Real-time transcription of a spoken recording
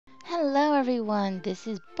everyone, this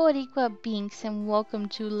is Boricua Binks and welcome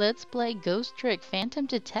to Let's Play Ghost Trick Phantom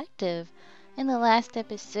Detective. In the last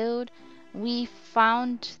episode, we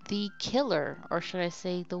found the killer, or should I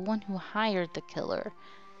say the one who hired the killer.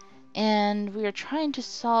 And we are trying to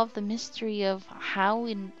solve the mystery of how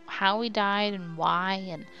he died and why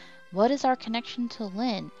and what is our connection to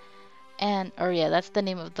Lynne. And, or yeah, that's the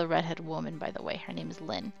name of the redhead woman, by the way. Her name is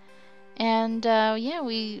Lynne. And yeah,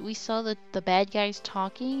 we saw the bad guys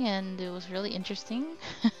talking, and it was really interesting.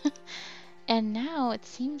 And now it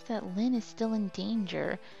seems that Lynne is still in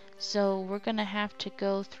danger, so we're gonna have to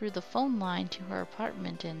go through the phone line to her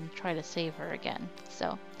apartment and try to save her again.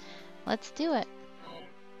 So let's do it.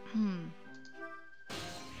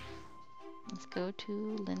 Let's go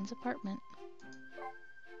to Lynne's apartment.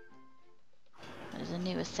 There's a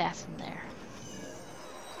new assassin there.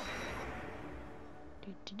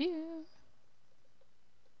 Do.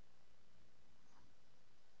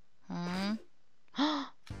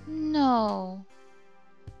 No.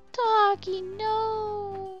 Doggy,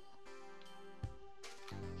 no.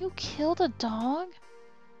 You killed a dog?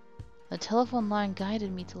 The telephone line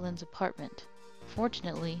guided me to Lynne's apartment.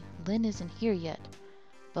 Fortunately, Lynne isn't here yet.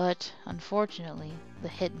 But, unfortunately, the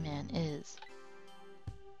hitman is.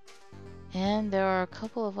 And there are a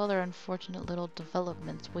couple of other unfortunate little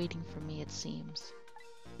developments waiting for me, it seems.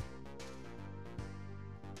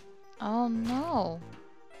 Oh no.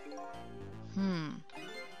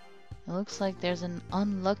 It looks like there's an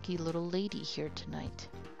unlucky little lady here tonight.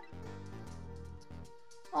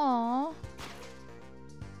 Aww.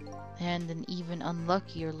 And an even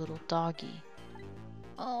unluckier little doggy.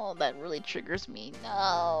 Oh, that really triggers me.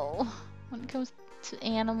 No. When it comes to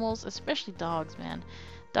animals, especially dogs, man.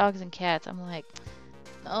 Dogs and cats, I'm like,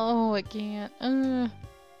 no, I can't. The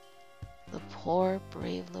poor,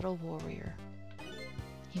 brave little warrior.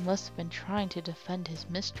 He must have been trying to defend his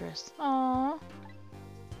mistress. Aww.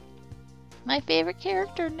 My favorite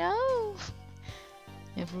character, no!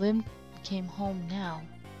 If Lynne came home now,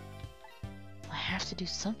 I have to do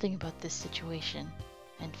something about this situation,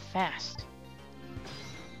 and fast.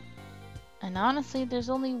 And honestly, there's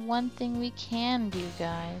only one thing we can do,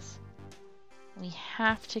 guys. We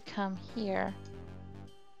have to come here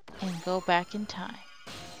and go back in time.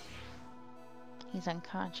 He's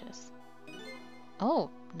unconscious.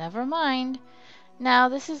 Oh, never mind. Now,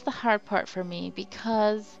 this is the hard part for me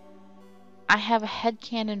because I have a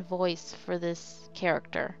headcanon voice for this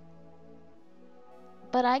character.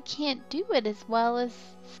 But I can't do it as well as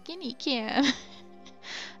Skinny can.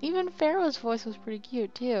 Even Pharaoh's voice was pretty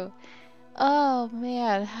cute, too. Oh,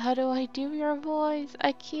 man. How do I do your voice?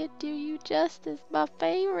 I can't do you justice. My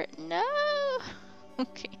favorite. No!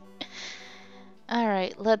 Okay.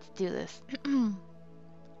 Alright, let's do this.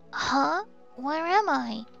 Huh? Where am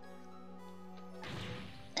I?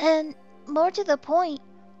 And more to the point,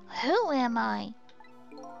 who am I?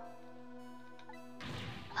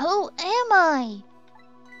 Who am I?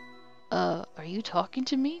 Are you talking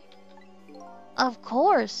to me? Of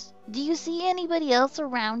course. Do you see anybody else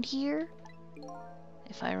around here?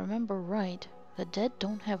 If I remember right, the dead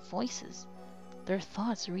don't have voices. Their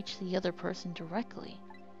thoughts reach the other person directly.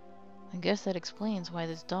 I guess that explains why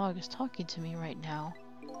this dog is talking to me right now.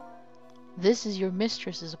 This is your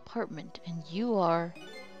mistress's apartment, and you are,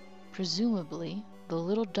 presumably, the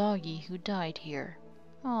little doggy who died here.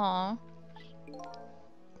 Aww.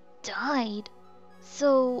 Died?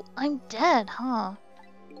 So, I'm dead, huh?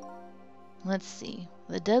 Let's see.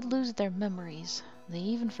 The dead lose their memories. They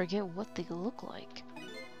even forget what they look like.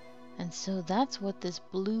 And so that's what this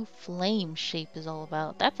blue flame shape is all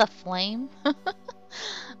about. That's a flame?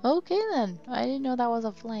 Okay then. I didn't know that was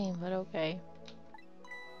a flame, but okay.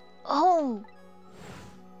 Oh!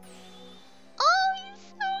 Oh, he's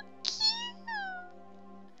so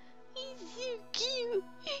cute!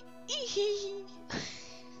 He's so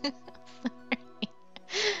cute! Sorry.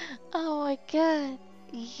 Oh my god!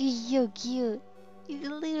 He's so cute! He's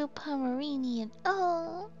a little Pomeranian.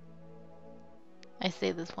 Oh! I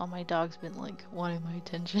say this while my dog's been like wanting my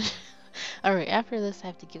attention. Alright, after this I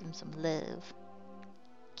have to give him some love.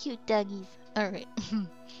 Cute doggies. Alright.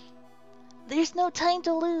 There's no time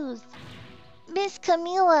to lose. Miss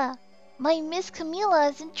Camilla! My Miss Camilla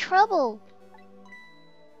is in trouble!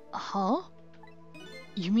 Huh?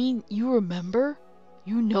 You mean you remember?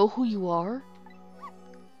 You know who you are?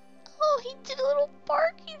 Oh, he did a little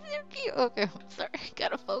bark. He's so cute. Okay, sorry.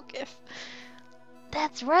 Gotta focus.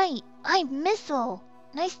 That's right. I'm Sissel.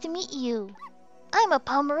 Nice to meet you. I'm a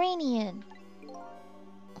Pomeranian.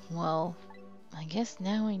 Well, I guess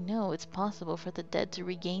now I know it's possible for the dead to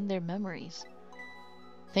regain their memories.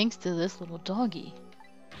 Thanks to this little doggy.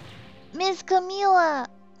 Miss Camilla!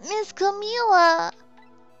 Miss Camila!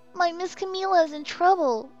 My Miss Camila is in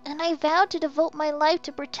trouble, and I vowed to devote my life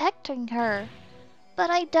to protecting her. But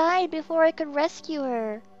I died before I could rescue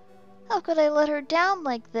her. How could I let her down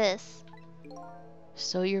like this?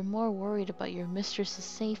 So you're more worried about your mistress's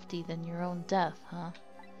safety than your own death, huh?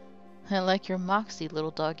 I like your moxie,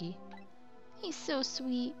 little doggy. He's so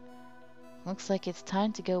sweet. Looks like it's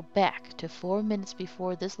time to go back to 4 minutes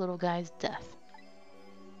before this little guy's death.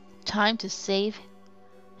 Time to save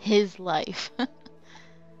his life.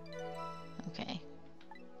 Okay.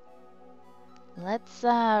 Let's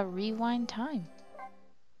rewind time.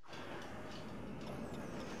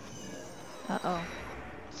 Uh-oh.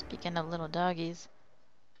 Speaking of little doggies.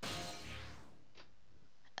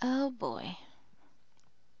 Oh boy.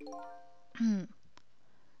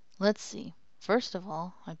 Let's see. First of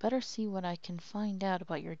all, I better see what I can find out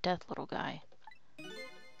about your death, little guy.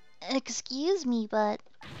 Excuse me, but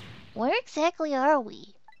where exactly are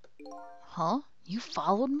we? Huh? You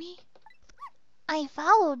followed me? I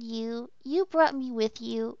followed you. You brought me with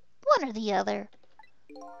you. One or the other.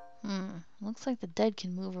 Looks like the dead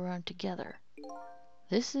can move around together.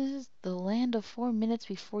 This is the land of 4 minutes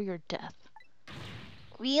before your death.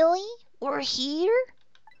 Really? We're here?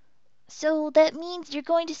 So that means you're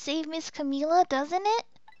going to save Miss Camila, doesn't it?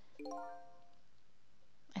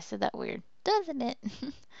 I said that weird. Doesn't it?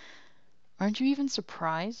 Aren't you even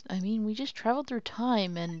surprised? I mean, we just traveled through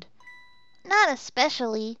time and... Not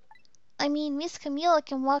especially. I mean, Miss Camila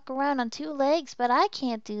can walk around on 2 legs, but I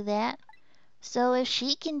can't do that. So if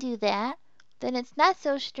she can do that, then it's not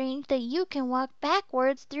so strange that you can walk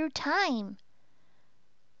backwards through time.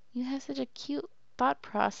 You have such a cute thought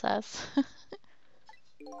process.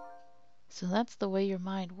 So that's the way your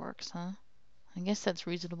mind works, huh? I guess that's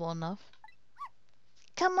reasonable enough.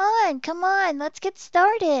 Come on, let's get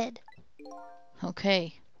started.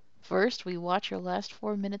 Okay. First, we watch your last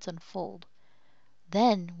 4 minutes unfold.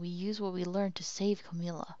 Then, we use what we learned to save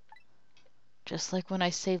Camila. Just like when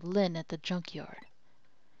I saved Lynne at the junkyard.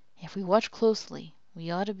 If we watch closely,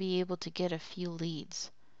 we ought to be able to get a few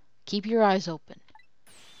leads. Keep your eyes open.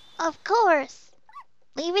 Of course.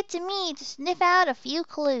 Leave it to me to sniff out a few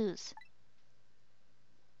clues.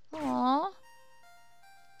 Aww.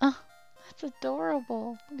 Oh, that's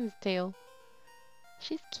adorable. Look at his tail.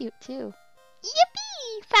 She's cute too.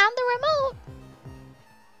 Yippee! Found the remote!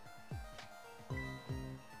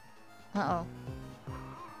 Uh-oh.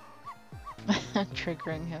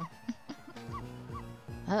 Triggering him.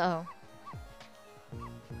 Uh-oh.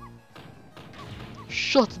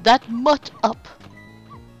 Shut that mutt up!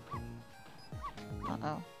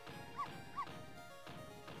 Uh-oh.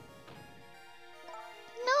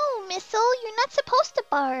 No, Missile, you're not supposed to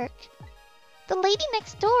bark. The lady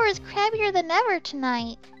next door is crabbier than ever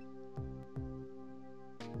tonight.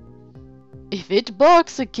 If it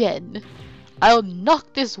barks again, I'll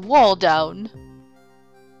knock this wall down.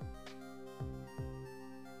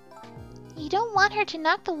 You don't want her to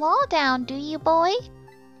knock the wall down, do you, boy?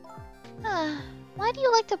 Why do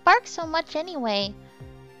you like to bark so much anyway?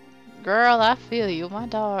 Girl, I feel you. My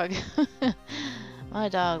dog. My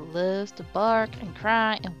dog loves to bark and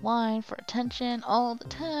cry and whine for attention all the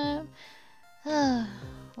time.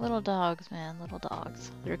 Little dogs, man. Little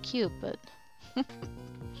dogs. They're cute, but...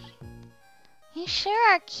 You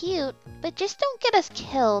sure are cute, but just don't get us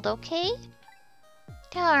killed, okay?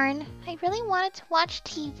 Darn, I really wanted to watch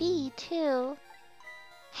TV, too.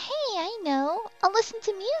 Hey, I know. I'll listen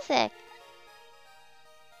to music.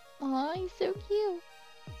 Aw, he's so cute.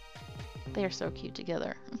 They are so cute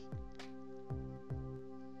together.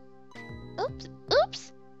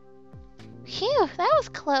 Oops. Phew, that was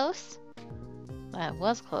close. That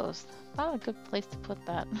was close. Not a good place to put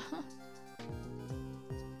that.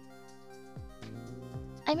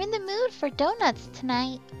 I'm in the mood for donuts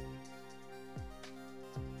tonight.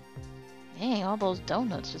 Dang, all those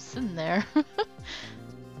donuts just sitting there.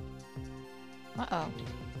 Uh-oh.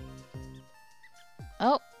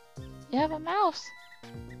 Oh, you have a mouse.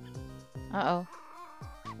 Uh-oh.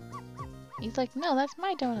 He's like, no, that's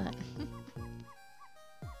my donut.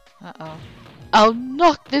 Uh-oh. I'll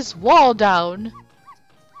knock this wall down!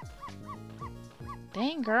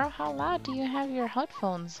 Dang, girl, how loud do you have your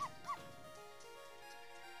headphones?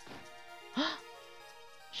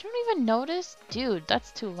 She don't even notice? Dude,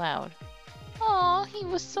 that's too loud. Aw, he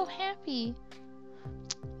was so happy.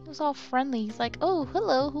 He was all friendly. He's like, oh,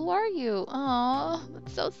 hello, who are you? Aw,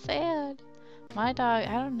 that's so sad. My dog,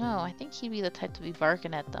 I don't know. I think he'd be the type to be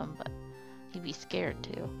barking at them, but he'd be scared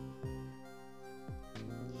too.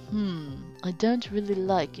 I don't really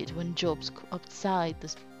like it when Job's outside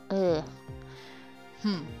this...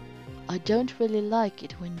 I don't really like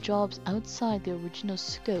it when jobs outside the original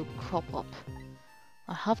scope crop up.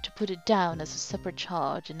 I have to put it down as a separate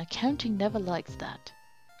charge, and accounting never likes that.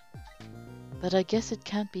 But I guess it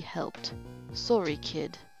can't be helped. Sorry,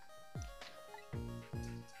 kid.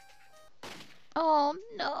 Oh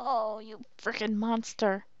no, you frickin'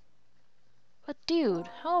 monster. But dude,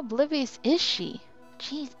 how oblivious is she?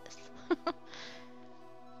 Jesus.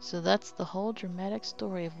 So that's the whole dramatic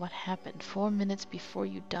story of what happened 4 minutes before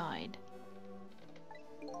you died.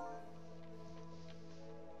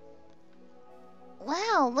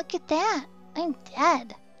 Wow, look at that. I'm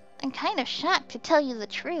dead. I'm kind of shocked, to tell you the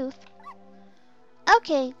truth.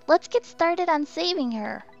 Okay, let's get started on saving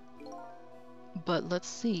her. But let's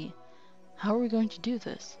see. How are we going to do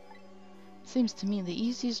this? Seems to me the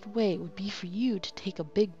easiest way would be for you to take a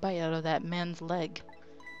big bite out of that man's leg.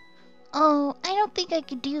 Oh, I don't think I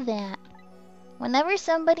could do that. Whenever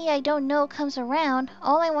somebody I don't know comes around,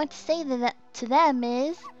 all I want to say to them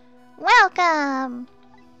is, "Welcome!"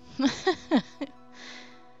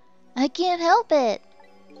 I can't help it.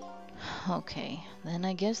 Okay, then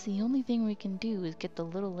I guess the only thing we can do is get the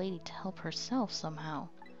little lady to help herself somehow.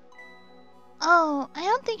 Oh, I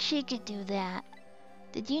don't think she could do that.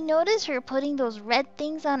 Did you notice her putting those red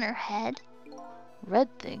things on her head?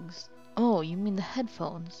 Red things? Oh, you mean the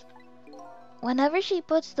headphones? Whenever she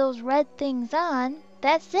puts those red things on,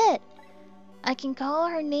 that's it. I can call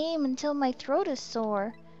her name until my throat is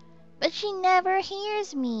sore, but she never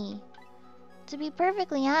hears me. To be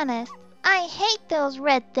perfectly honest, I hate those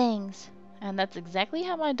red things. And that's exactly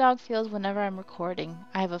how my dog feels whenever I'm recording,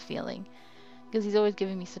 I have a feeling. Because he's always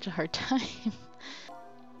giving me such a hard time.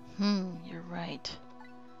 You're right.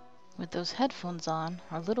 With those headphones on,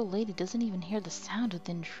 our little lady doesn't even hear the sound of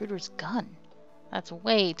the intruder's gun. That's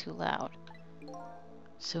way too loud.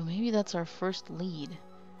 So maybe that's our first lead.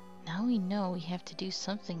 Now we know we have to do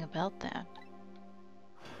something about that.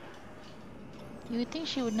 You would think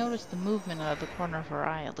she would notice the movement out of the corner of her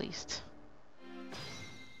eye at least.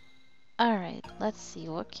 Alright, let's see,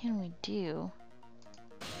 what can we do?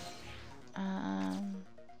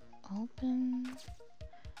 Open,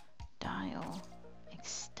 dial,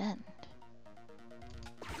 extend.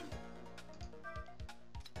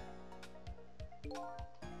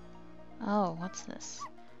 Oh, what's this?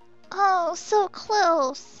 Oh, so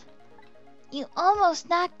close. You almost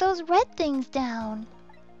knocked those red things down.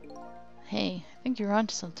 Hey, I think you're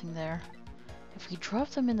onto something there. If we drop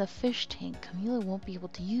them in the fish tank, Camilla won't be able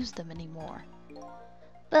to use them anymore.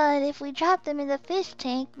 But if we drop them in the fish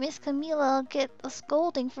tank, Miss Camilla will get a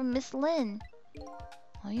scolding from Miss Lynne.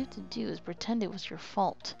 All you have to do is pretend it was your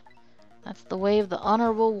fault. That's the way of the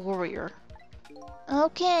honorable warrior.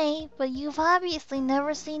 Okay, but you've obviously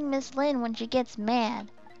never seen Miss Lynne when she gets mad.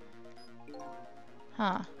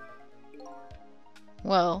 Huh.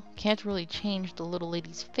 Well, can't really change the little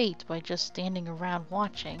lady's fate by just standing around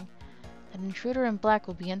watching. An intruder in black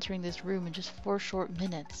will be entering this room in just 4 short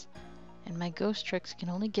minutes, and my ghost tricks can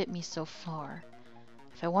only get me so far.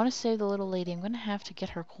 If I want to save the little lady, I'm going to have to get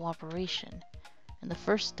her cooperation. And the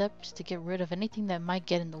first step is to get rid of anything that might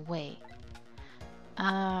get in the way.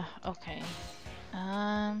 Okay.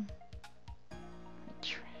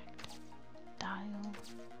 Retract. Dial.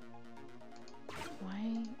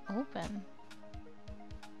 Why open?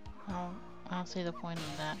 Oh, I don't see the point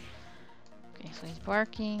of that. Okay, so he's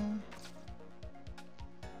barking.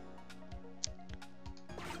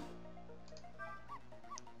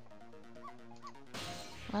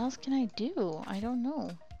 What else can I do? I don't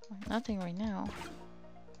know. Nothing right now.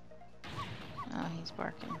 Oh, he's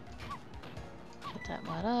barking. Put that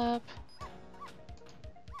one up.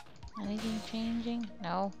 Anything changing?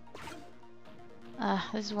 No.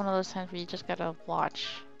 This is one of those times where you just gotta watch.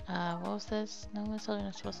 What was this? No, it's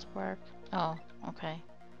not supposed to work. Oh, okay.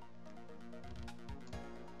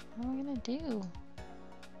 What am I gonna do?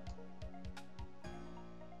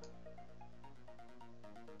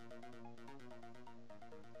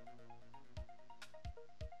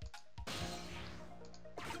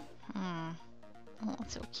 Oh,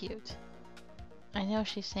 it's so cute. I know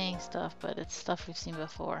she's saying stuff, but it's stuff we've seen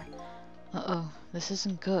before. Uh-oh, this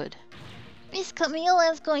isn't good. Miss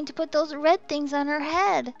Camilla is going to put those red things on her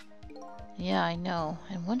head. Yeah, I know.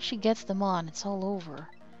 And once she gets them on, it's all over.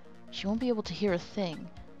 She won't be able to hear a thing.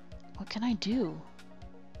 What can I do?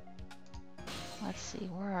 Let's see,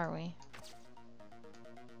 where are we?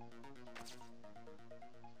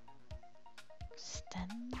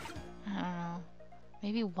 Extend? I don't know.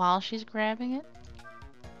 Maybe while she's grabbing it?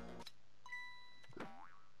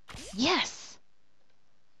 Yes!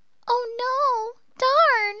 Oh no!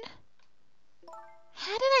 Darn!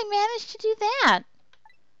 How did I manage to do that?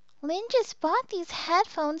 Lynne just bought these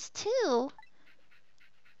headphones too.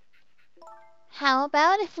 How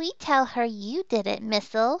about if we tell her you did it,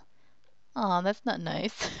 Missile? Aw, that's not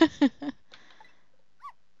nice.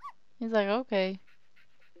 He's like, okay.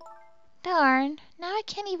 Darn, now I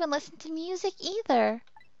can't even listen to music either.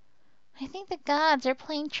 I think the gods are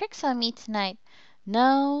playing tricks on me tonight.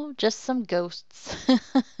 No, just some ghosts.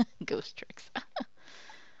 Ghost tricks.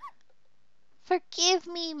 Forgive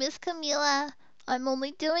me, Miss Camilla. I'm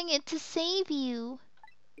only doing it to save you.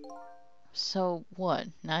 So what?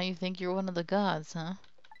 Now you think you're one of the gods, huh?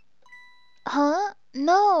 Huh?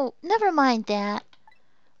 No, never mind that.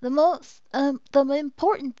 The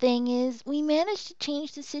important thing is we managed to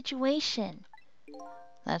change the situation.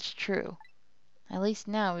 That's true. At least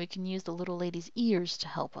now we can use the little lady's ears to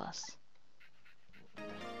help us.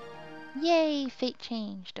 Yay, fate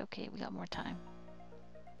changed. Okay, we got more time.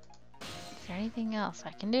 Is there anything else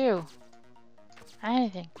I can do?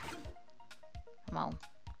 Anything. Come on.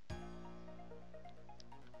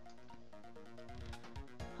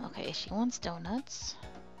 Okay, she wants donuts.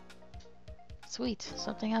 Sweet.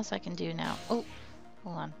 Something else I can do now. Oh,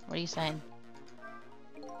 hold on. What are you saying?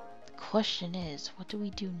 The question is, what do we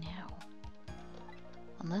do now?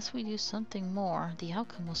 Unless we do something more, the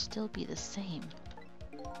outcome will still be the same.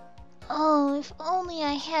 Oh, if only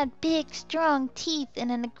I had big, strong teeth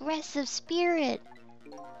and an aggressive spirit.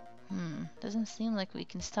 Doesn't seem like we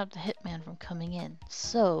can stop the hitman from coming in.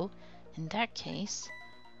 So, in that case...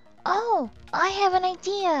 Oh, I have an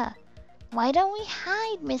idea. Why don't we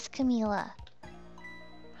hide, Miss Camilla?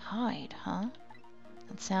 Hide, huh?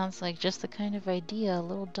 That sounds like just the kind of idea a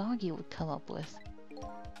little doggy would come up with.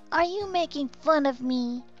 Are you making fun of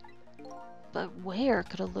me? But where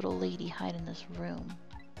could a little lady hide in this room?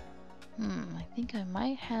 I think I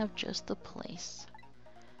might have just the place.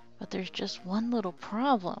 But there's just one little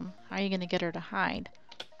problem. How are you gonna get her to hide?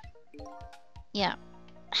 Yeah,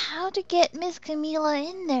 How to get Miss Camilla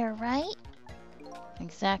in there, right?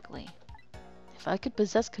 exactly. If I could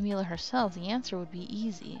possess Camila herself, the answer would be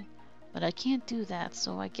easy. But I can't do that,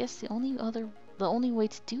 so I guess the only way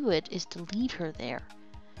to do it is to lead her there.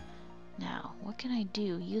 Now, what can I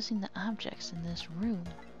do using the objects in this room?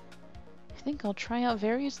 I think I'll try out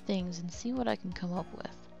various things and see what I can come up with.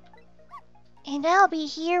 And I'll be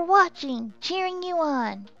here watching, cheering you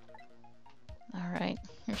on. Alright,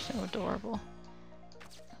 you're so adorable.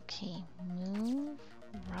 Okay, move,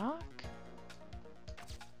 rock.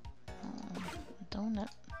 Donut.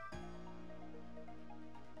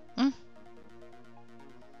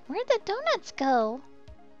 Where'd the donuts go?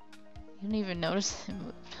 You didn't even notice it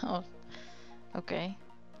moved. Oh, okay.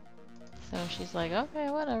 So she's like, okay,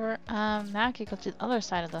 whatever. Now I can go to the other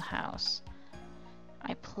side of the house.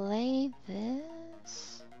 I play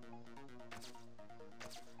this.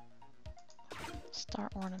 Star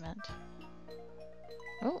ornament.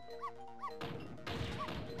 Oh.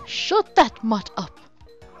 Shut that mutt up!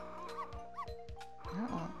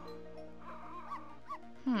 Uh-oh.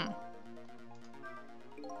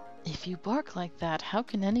 If you bark like that, how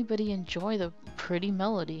can anybody enjoy the pretty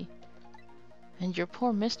melody? And your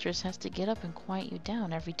poor mistress has to get up and quiet you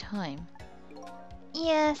down every time.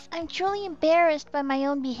 Yes, I'm truly embarrassed by my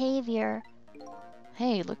own behavior.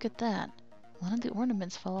 Hey, look at that. One of the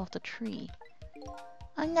ornaments fell off the tree.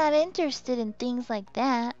 I'm not interested in things like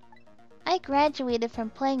that. I graduated from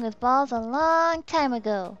playing with balls a long time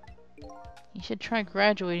ago. You should try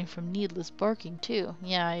graduating from needless barking too.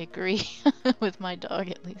 Yeah, I agree. With my dog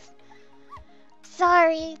at least.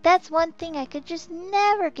 Sorry, that's one thing I could just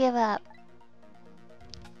never give up.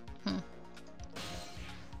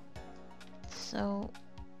 So...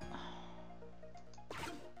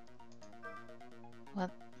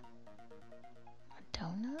 What? A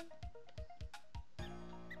donut?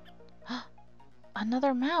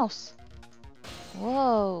 Another mouse!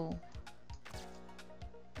 Whoa!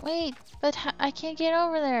 Wait, but I can't get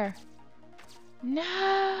over there!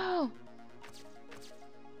 No!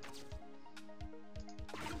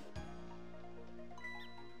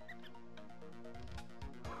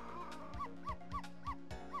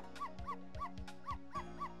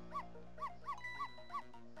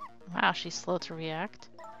 Wow, she's slow to react.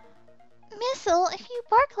 Missile, if you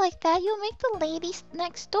bark like that, you'll make the ladies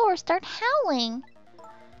next door start howling.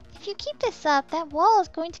 If you keep this up, that wall is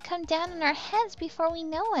going to come down on our heads before we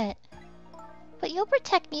know it. But you'll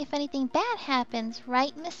protect me if anything bad happens,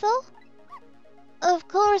 right, Missile? Of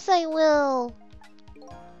course I will.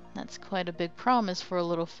 That's quite a big promise for a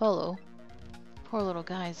little fellow. Poor little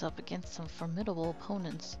guy's up against some formidable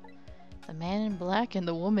opponents. The man in black and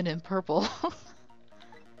the woman in purple.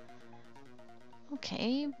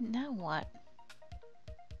 Okay, now what?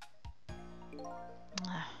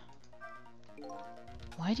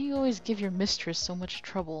 Why do you always give your mistress so much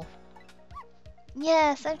trouble?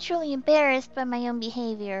 Yes, I'm truly embarrassed by my own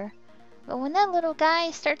behavior. But when that little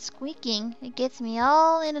guy starts squeaking, it gets me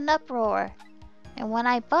all in an uproar. And when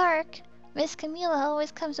I bark, Miss Camilla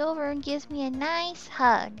always comes over and gives me a nice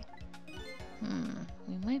hug.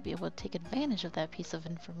 We might be able to take advantage of that piece of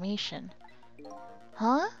information.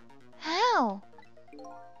 Huh? How?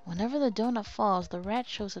 Whenever the donut falls, the rat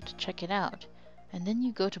shows up to check it out. And then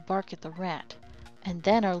you go to bark at the rat. And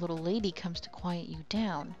then our little lady comes to quiet you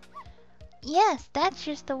down. Yes, that's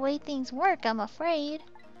just the way things work, I'm afraid.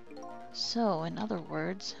 So, in other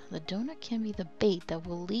words, the donut can be the bait that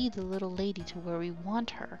will lead the little lady to where we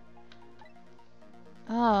want her.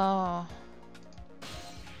 Oh.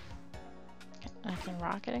 I can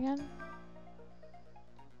rock it again?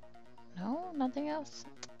 No? Nothing else?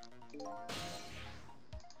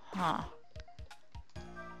 Huh.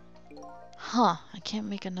 Huh, I can't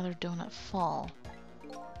make another donut fall.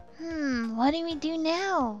 What do we do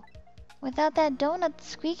now? Without that donut, the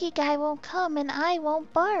squeaky guy won't come and I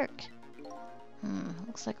won't bark.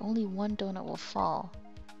 Looks like only one donut will fall.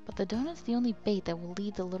 But the donut's the only bait that will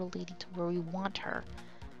lead the little lady to where we want her.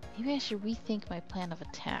 Maybe I should rethink my plan of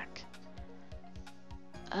attack.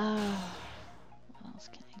 What else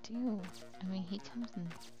can I do? I mean, he comes and...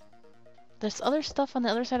 There's other stuff on the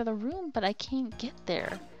other side of the room, but I can't get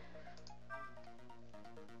there.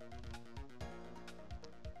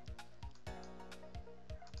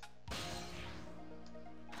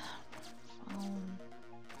 Phone.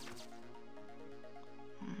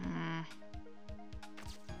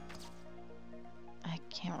 I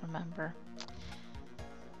can't remember.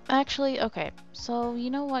 Actually, okay, so you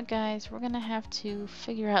know what, guys? We're gonna have to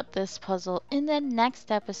figure out this puzzle in the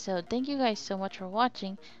next episode. Thank you guys so much for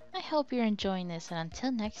watching. I hope you're enjoying this, and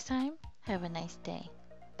until next time, have a nice day.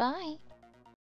 Bye!